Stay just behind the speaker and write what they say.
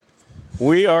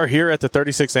We are here at the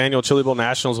 36th Annual Chili Bowl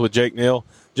Nationals with Jake Neal.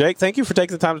 Jake, thank you for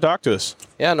taking the time to talk to us.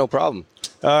 Yeah, no problem.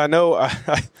 I know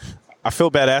I feel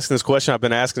bad asking this question. I've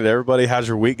been asking it to everybody. How's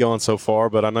your week going so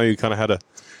far? But I know you kind of had a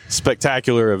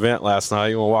spectacular event last night.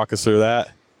 You want to walk us through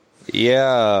that?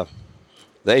 Yeah,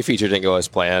 the A feature didn't go as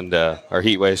planned. Our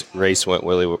heat race went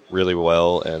really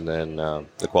well, and then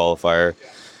the qualifier,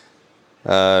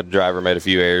 driver made a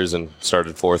few errors and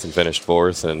started fourth and finished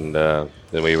fourth, and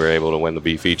then we were able to win the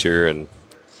B feature, and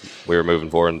we were moving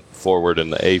forward in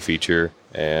the A feature,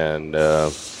 and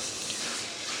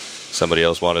somebody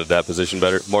else wanted that position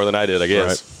more than I did, I guess.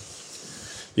 Right.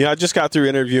 Yeah, I just got through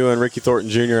interviewing Ricky Thornton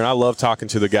Jr., and I love talking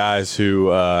to the guys who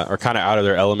are kind of out of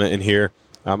their element in here.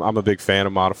 I'm a big fan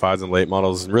of modifieds and late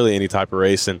models and really any type of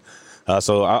race. And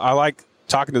so I like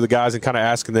talking to the guys and kind of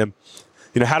asking them,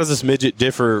 how does this midget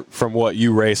differ from what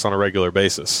you race on a regular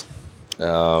basis?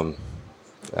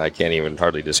 I can't even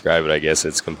hardly describe it. I guess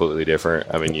it's completely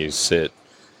different. I mean, you sit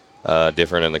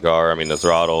different in the car. I mean, the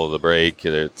throttle, the brake,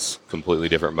 it's completely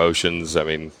different motions. I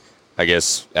mean, I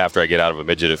guess after I get out of a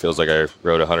midget, it feels like I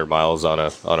rode 100 miles on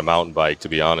a mountain bike, to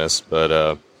be honest.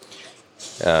 But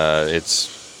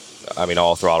it's,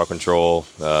 all throttle control.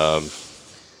 And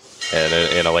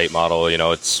in a late model,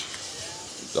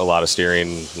 it's a lot of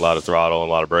steering, a lot of throttle, and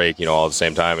a lot of brake, all at the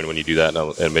same time. And when you do that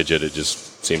in a midget, it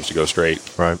just seems to go straight.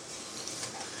 Right.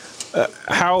 The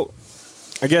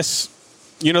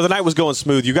night was going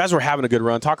smooth. You guys were having a good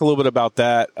run. Talk a little bit about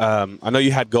that. I know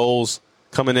you had goals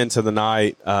coming into the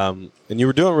night, and you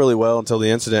were doing really well until the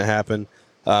incident happened,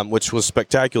 which was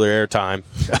spectacular airtime.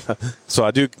 So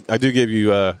I do give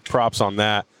you props on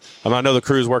that. I know the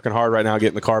crew's working hard right now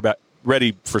getting the car back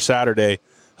ready for Saturday.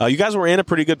 You guys were in a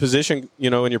pretty good position,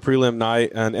 in your prelim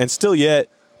night, and still yet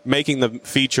making the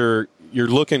feature. You're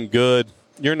looking good.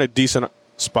 You're in a decent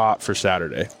spot for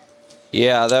Saturday.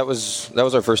 Yeah, that was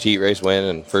our first heat race win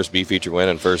and first B feature win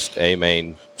and first A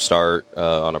main start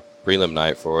on a prelim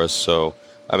night for us. So,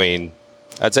 I'd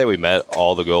say we met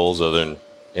all the goals other than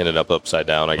ended up upside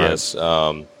down, I guess.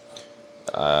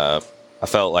 I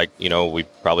felt like, we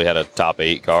probably had a top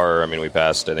 8 car. We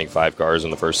passed, I think, 5 cars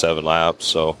in the first 7 laps.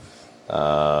 So,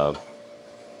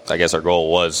 I guess our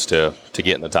goal was to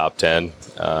get in the top 10.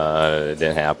 It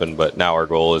didn't happen, but now our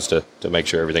goal is to make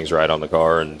sure everything's right on the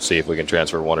car and see if we can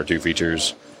transfer 1 or 2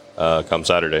 features come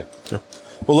Saturday. Yeah.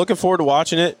 Well, looking forward to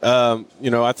watching it.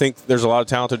 I think there's a lot of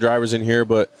talented drivers in here,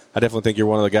 but I definitely think you're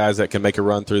one of the guys that can make a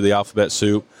run through the alphabet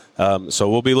soup. So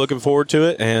we'll be looking forward to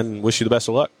it and wish you the best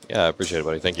of luck. Yeah, I appreciate it,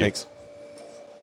 buddy. Thank you. Thanks.